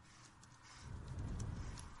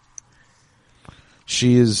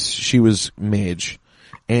 She was mage.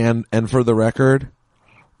 And for the record,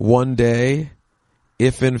 one day,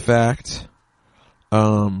 if in fact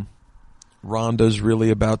Ronda's really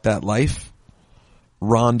about that life,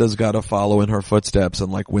 Ronda's got to follow in her footsteps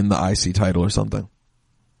and, like, win the IC title or something.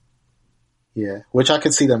 Yeah, which I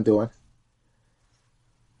could see them doing.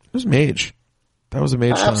 It was mage. That was a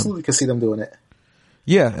mage time. I absolutely could see them doing it.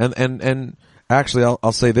 Yeah, and actually,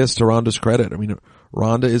 I'll say this to Ronda's credit. I mean,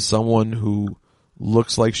 Ronda is someone who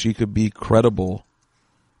looks like she could be credible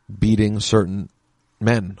beating certain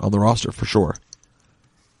men on the roster for sure.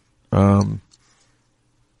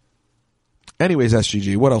 Anyways,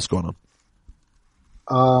 SGG, what else going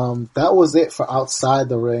on? That was it for outside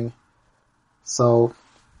the ring. So,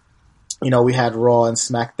 you know, we had Raw and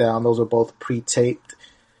SmackDown. Those were both pre-taped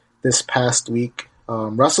this past week.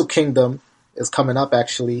 Wrestle Kingdom is coming up,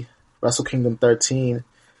 actually. Wrestle Kingdom 13.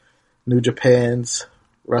 New Japan's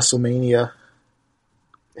WrestleMania.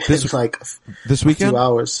 It's like this weekend? A few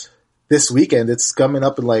hours. This weekend. It's coming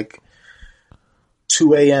up at like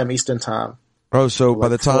 2 a.m. Eastern time. Oh, so by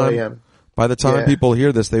the time people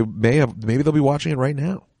hear this, maybe they'll be watching it right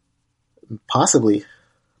now. Possibly.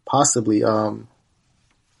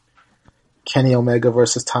 Kenny Omega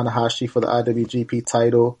versus Tanahashi for the IWGP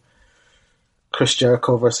title. Chris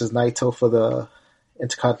Jericho versus Naito for the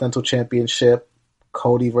Intercontinental Championship.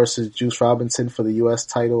 Cody versus Juice Robinson for the U.S.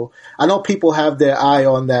 title. I know people have their eye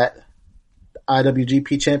on that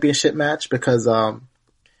IWGP Championship match because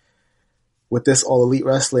with this All Elite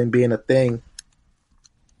Wrestling being a thing,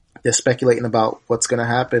 they're speculating about what's going to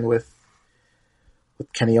happen with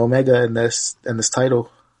Kenny Omega and this title.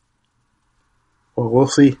 Well, we'll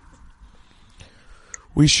see.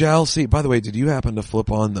 We shall see. By the way, did you happen to flip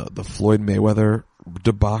on the Floyd Mayweather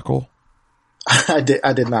debacle? I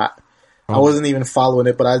did not. I wasn't even following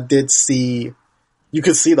it, but I did see. You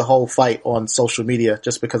could see the whole fight on social media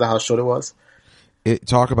just because of how short it was.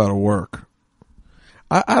 Talk about a work.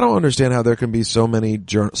 I don't understand how there can be so many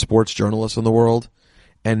sports journalists in the world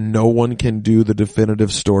and no one can do the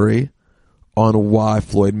definitive story on why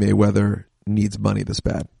Floyd Mayweather needs money this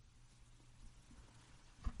bad.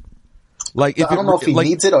 Like, I don't know if he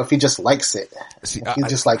needs it or if he just likes it. He's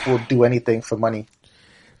just like, will do anything for money.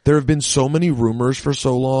 There have been so many rumors for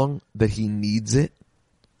so long that he needs it.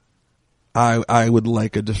 I would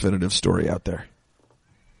like a definitive story out there.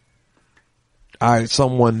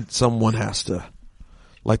 Someone has to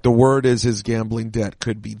Like, the word is his gambling debt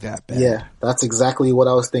could be that bad. Yeah, that's exactly what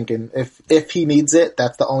I was thinking. If he needs it,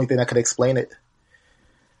 that's the only thing that could explain it.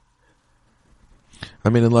 I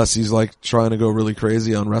mean, unless he's like trying to go really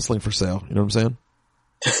crazy on Wrestling for Sale. You know what I'm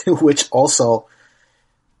saying? Which also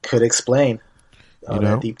could explain. You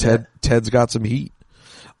know, Ted's got some heat.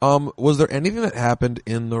 Was there anything that happened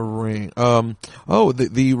in the ring?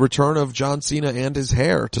 The return of John Cena and his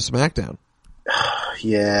hair to SmackDown.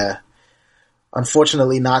 Yeah.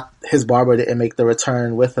 Unfortunately, not his barber didn't make the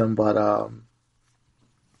return with him, but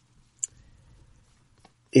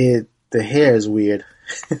the hair is weird.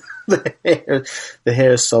 the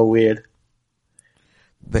hair is so weird.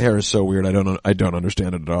 The hair is so weird. I don't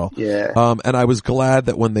understand it at all. Yeah. And I was glad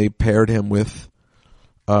that when they paired him with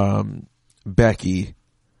Becky,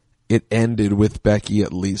 it ended with Becky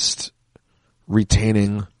at least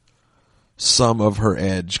retaining some of her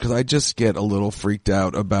edge, because I just get a little freaked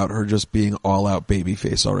out about her just being all out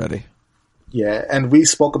babyface already. Yeah, and we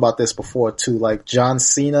spoke about this before too. Like, John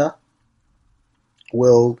Cena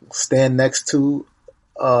will stand next to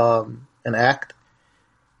an act,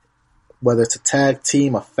 whether it's a tag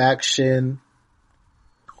team, a faction,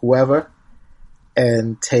 whoever,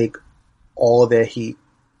 and take all their heat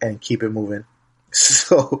and keep it moving.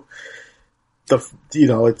 So,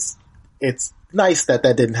 it's nice that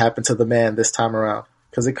didn't happen to the man this time around,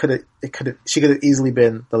 because she could have easily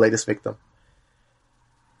been the latest victim.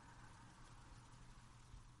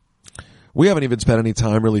 We haven't even spent any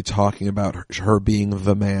time really talking about her being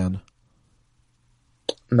the man.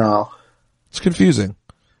 No. It's confusing.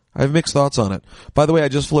 I have mixed thoughts on it. By the way, I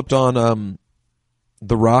just flipped on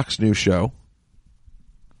The Rock's new show.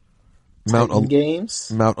 Titan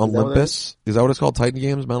Games? Mount Olympus? Is that what it's called? Titan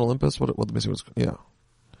Games? Mount Olympus? Let me see what's... Yeah.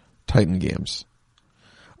 Titan Games.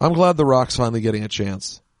 I'm glad The Rock's finally getting a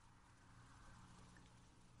chance.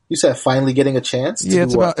 You said finally getting a chance? Yeah,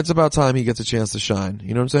 it's about time he gets a chance to shine.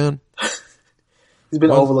 You know what I'm saying? He's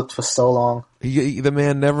been overlooked for so long. The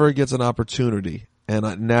man never gets an opportunity.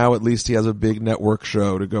 And now at least he has a big network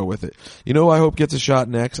show to go with it. You know who I hope gets a shot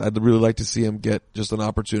next? I'd really like to see him get just an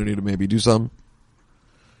opportunity to maybe do something.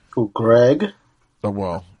 Who, Greg? Oh,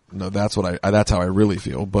 well, no, that's how I really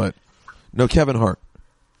feel. But no, Kevin Hart.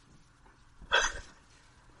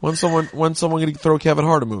 When someone gonna throw Kevin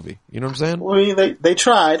Hart a movie? You know what I'm saying? Well, they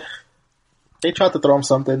tried. They tried to throw him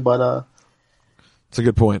something, but it's a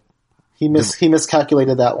good point. He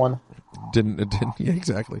miscalculated that one. Didn't yeah,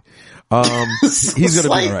 exactly. He's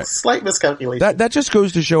gonna be all right. Slight miscalculation. That just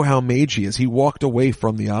goes to show how mage he is. He walked away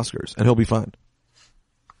from the Oscars, and he'll be fine.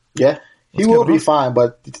 Yeah, he will be fine,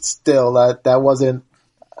 but still, that wasn't.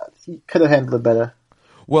 He could have handled it better.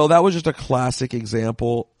 Well, that was just a classic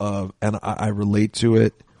example of, and I relate to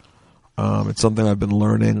it. It's something I've been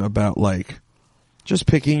learning about, like, just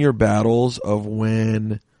picking your battles of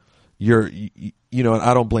when you're, and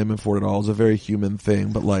I don't blame him for it at all. It's a very human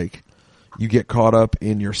thing, but, like, you get caught up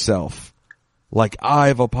in yourself. Like,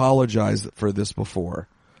 I've apologized for this before.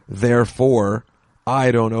 Therefore,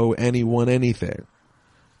 I don't owe anyone anything.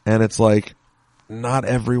 And it's like, not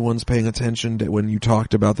everyone's paying attention to when you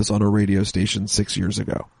talked about this on a radio station 6 years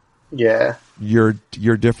ago. Yeah. You're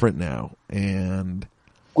different now, and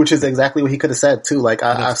which is exactly what he could have said too. Like,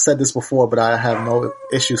 I've said this before, but I have no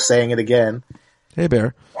issue saying it again. Hey,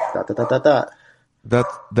 Bear. ...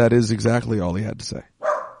 That is exactly all he had to say.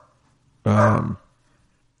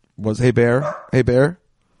 Was hey Bear.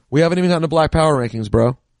 We haven't even gotten to Black Power rankings,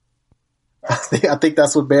 bro. I think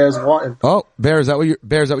that's what Bear's wanting. Oh, Bear, is that what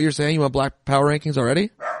you're saying? You want Black Power rankings already?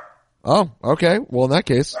 Oh, okay. Well, in that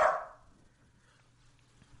case.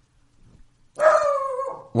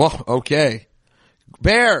 Well, okay.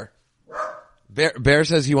 Bear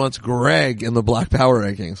says he wants Greg in the Black Power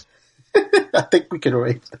rankings. I think we can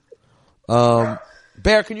arrange that.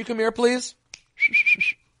 Bear, can you come here, please?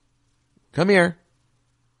 Come here.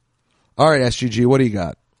 All right, SGG, what do you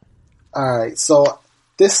got? All right, so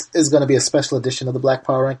this is going to be a special edition of the Black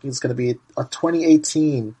Power Rankings. It's going to be a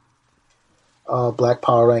 2018 Black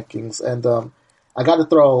Power Rankings. And I got to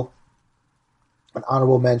throw an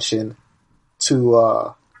honorable mention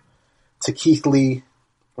to Keith Lee,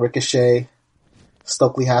 Ricochet,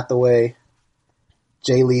 Stokely Hathaway,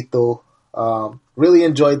 Jay Lethal. Really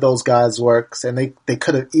enjoyed those guys' works, and they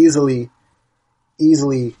could have easily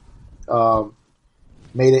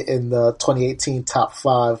made it in the 2018 top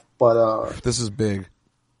 5, but this is big.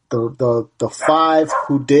 The 5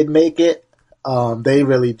 who did make it, they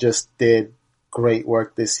really just did great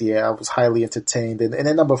work this year. I was highly entertained. And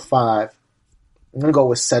at number 5, I'm gonna go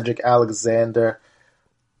with Cedric Alexander.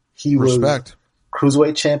 He was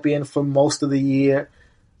Cruiserweight champion for most of the year.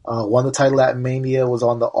 Won the title at Mania, was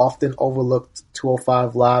on the often overlooked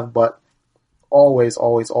 205 Live, but always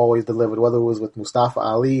delivered, whether it was with Mustafa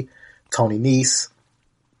Ali, Tony Nese,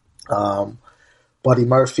 Buddy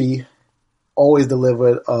Murphy, always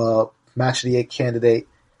delivered a Match of the Year candidate.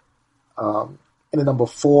 In the number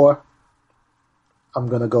 4, I'm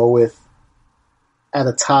going to go with, at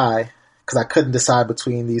a tie, because I couldn't decide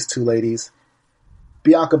between these two ladies,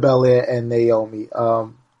 Bianca Belair and Naomi.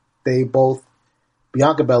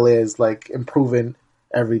 Bianca Belair is like improving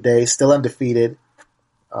every day, still undefeated.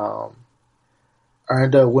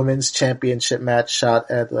 Earned a women's championship match shot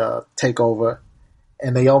at TakeOver.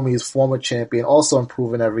 And Naomi's former champion, also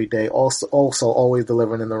improving every day, also always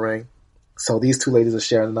delivering in the ring. So these two ladies are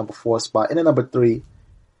sharing the number 4 spot. And the number 3,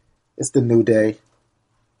 it's the New Day.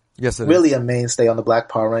 Yes, it really is. A mainstay on the Black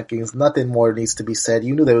Power rankings. Nothing more needs to be said.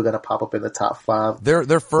 You knew they were going to pop up in the top 5.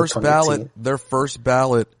 Their first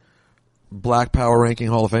ballot Black Power ranking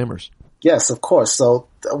Hall of Famers. Yes, of course. So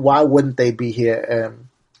why wouldn't they be here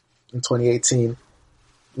in 2018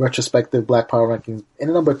 retrospective Black Power rankings?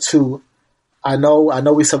 In number 2, I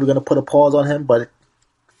know we said we're going to put a pause on him, but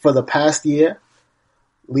for the past year,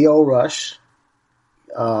 Leo Rush,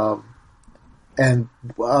 and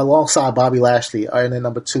alongside Bobby Lashley are in the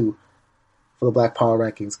number 2 for the Black Power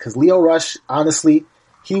rankings. Because Leo Rush, honestly,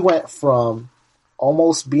 he went from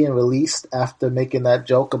almost being released after making that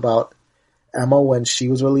joke about Emma when she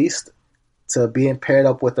was released to being paired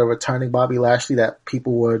up with a returning Bobby Lashley that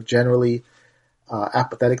people were generally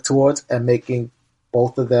apathetic towards, and making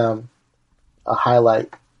both of them a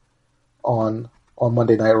highlight on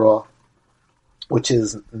Monday Night Raw, which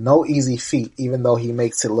is no easy feat, even though he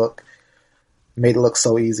made it look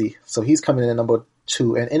so easy. So he's coming in at number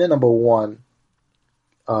 2, and in at number 1,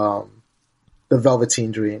 the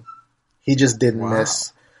Velveteen Dream. He just didn't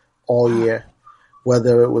miss all year,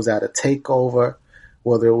 whether it was at a takeover,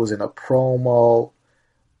 whether it was in a promo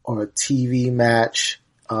or a TV match.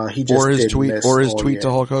 He just didn't miss or his all tweet year.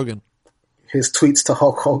 to Hulk Hogan. His tweets to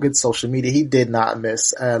Hulk Hogan, social media, he did not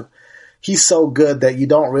miss. And he's so good that you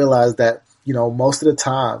don't realize that, most of the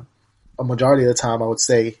time, a majority of the time, I would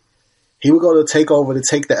say, he would go to TakeOver to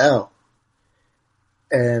take the L.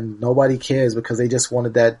 And nobody cares because they just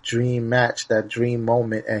wanted that dream match, that dream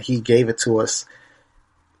moment, and he gave it to us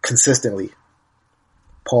consistently.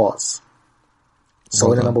 Pause. So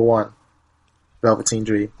Well in the done. number 1, Velveteen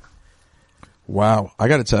Dream. Wow. I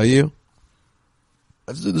got to tell you,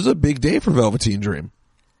 this is a big day for Velveteen Dream.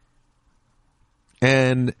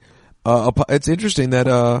 And it's interesting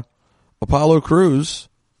that Apollo Crews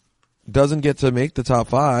doesn't get to make the top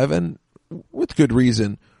 5, and with good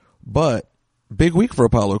reason, but big week for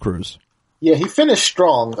Apollo Crews. Yeah, he finished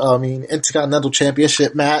strong. Intercontinental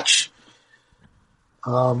Championship match.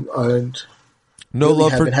 And No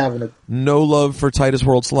really love for Titus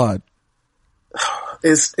World Slide.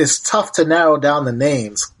 It's tough to narrow down the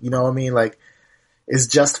names. You know what I mean? Like, it's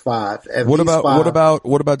just 5. And What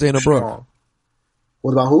about Dana Brooke? strong.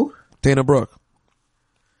 What about who? Dana Brooke.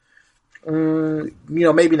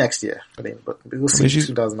 Maybe next year. But we'll see.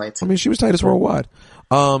 2019. She was Titus Worldwide.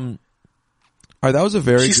 All right, that was a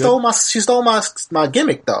very She stole my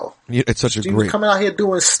gimmick though. Yeah, it's such a She great. was coming out here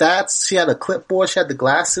doing stats. She had a clipboard. She had the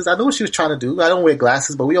glasses. I knew what she was trying to do. I don't wear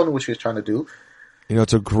glasses, but we all knew what she was trying to do.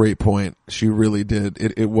 It's a great point. She really did.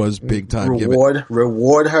 It was big time.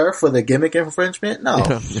 Reward her for the gimmick infringement? No.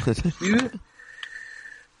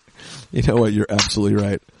 You know what? You're absolutely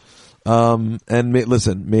right.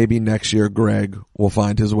 Listen, maybe next year Greg will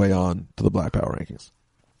find his way on to the Black Power rankings.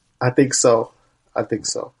 I think so.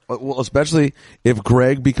 Well, especially if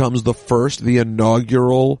Greg becomes the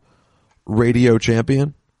inaugural radio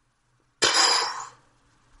champion.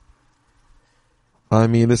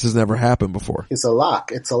 This has never happened before. It's a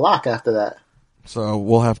lock. It's a lock after that. So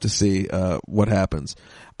we'll have to see what happens.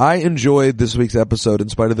 I enjoyed this week's episode in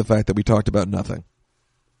spite of the fact that we talked about nothing.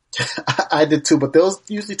 I did too, but those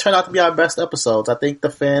usually turn out to be our best episodes. I think the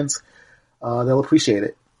fans, they'll appreciate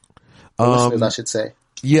it. The listeners, I should say.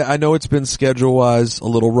 Yeah, I know it's been schedule-wise a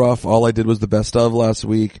little rough. All I did was the best of last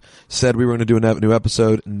week. Said we were going to do a new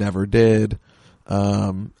episode. Never did.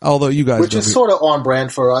 Although you guys, which is sort of on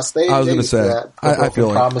brand for us. I was going to say, I feel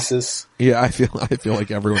like promises. Yeah, I feel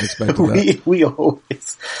like everyone expected that. we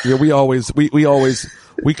always. Yeah,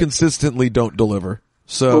 we consistently don't deliver.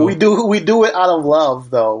 So but we do it out of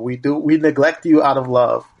love, though. We neglect you out of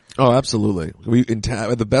love. Oh, absolutely. We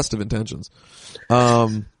have the best of intentions.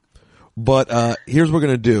 But here's what we're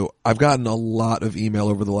going to do. I've gotten a lot of email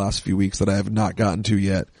over the last few weeks that I have not gotten to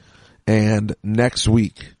yet. And next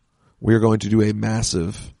week, we're going to do a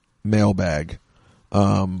massive mailbag.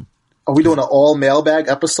 Are we doing an all mailbag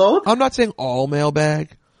episode? I'm not saying all mailbag,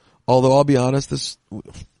 Although I'll be honest,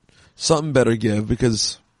 something better give,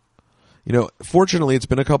 because, fortunately it's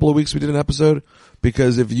been a couple of weeks we did an episode,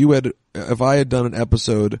 because if I had done an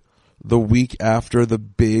episode the week after the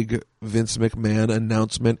big Vince McMahon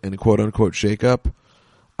announcement and quote unquote shakeup,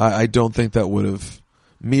 I don't think that would have,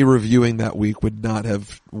 me reviewing that week would not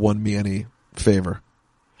have won me any favor.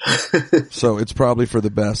 So it's probably for the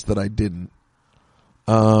best that I didn't.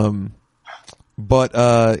 But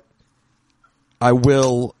I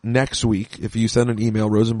will next week, if you send an email,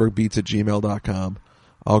 rosenbergbeats@gmail.com,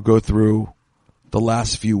 I'll go through the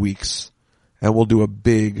last few weeks and we'll do a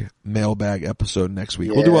big mailbag episode next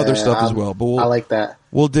week. We'll do other stuff as well, but I like that.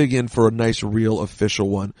 We'll dig in for a nice, real, official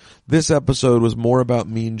one. This episode was more about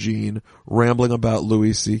Mean Gene, rambling about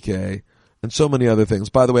Louis C.K., and so many other things.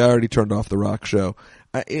 By the way, I already turned off The Rock Show.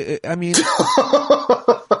 I mean,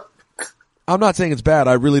 I'm not saying it's bad.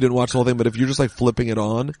 I really didn't watch the whole thing, but if you're just like flipping it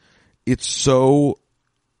on, it's so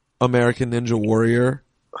American Ninja Warrior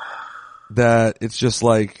that it's just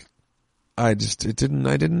like, it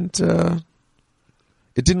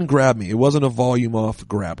didn't grab me. It wasn't a volume off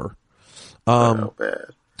grabber.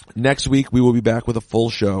 Next week we will be back with a full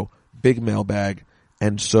show, big mailbag,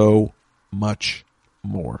 and so much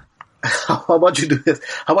more. How about you do this?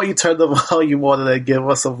 How about you turn the volume on and then give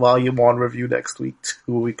us a volume on review next week too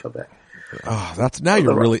when we come back? Oh,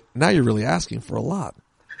 you're really asking for a lot.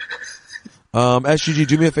 SGG,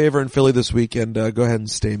 do me a favor in Philly this week and go ahead and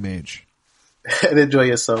stay mage. And enjoy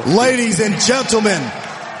yourself. Ladies and gentlemen,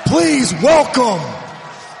 please welcome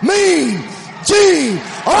Mean Gene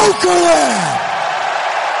Okerlund.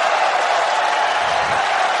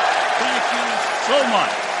 Thank you so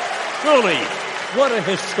much. Truly, what a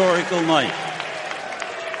historical night.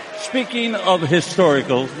 Speaking of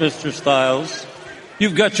historical, Mr. Styles,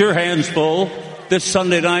 you've got your hands full this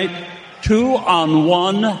Sunday night,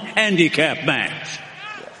 2-on-1 handicap match.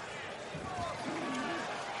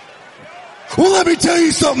 Well, let me tell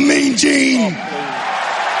you something, Mean Gene.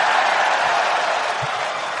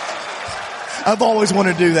 I've always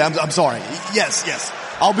wanted to do that. I'm sorry. Yes.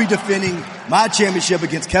 I'll be defending my championship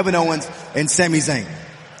against Kevin Owens and Sami Zayn,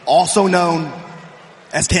 also known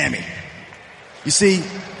as Cammy. You see,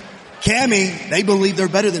 Cammy, they believe they're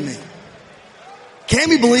better than me.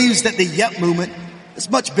 Cammy believes that the Yep movement is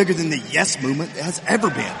much bigger than the Yes movement has ever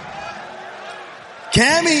been.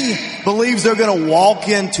 Cammy believes they're going to walk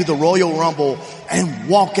into the Royal Rumble and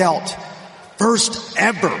walk out first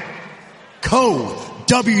ever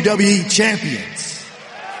co-WWE champions.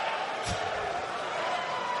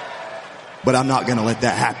 But I'm not going to let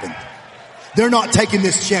that happen. They're not taking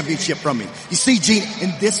this championship from me. You see, Gene,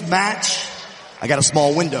 in this match, I got a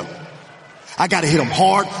small window. I got to hit them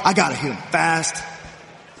hard. I got to hit them fast.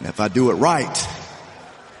 And if I do it right,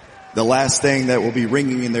 the last thing that will be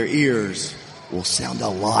ringing in their ears will sound a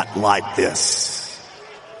lot like this.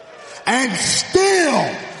 And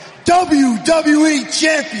still, WWE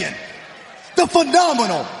champion, the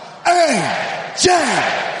phenomenal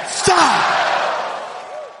AJ Styles.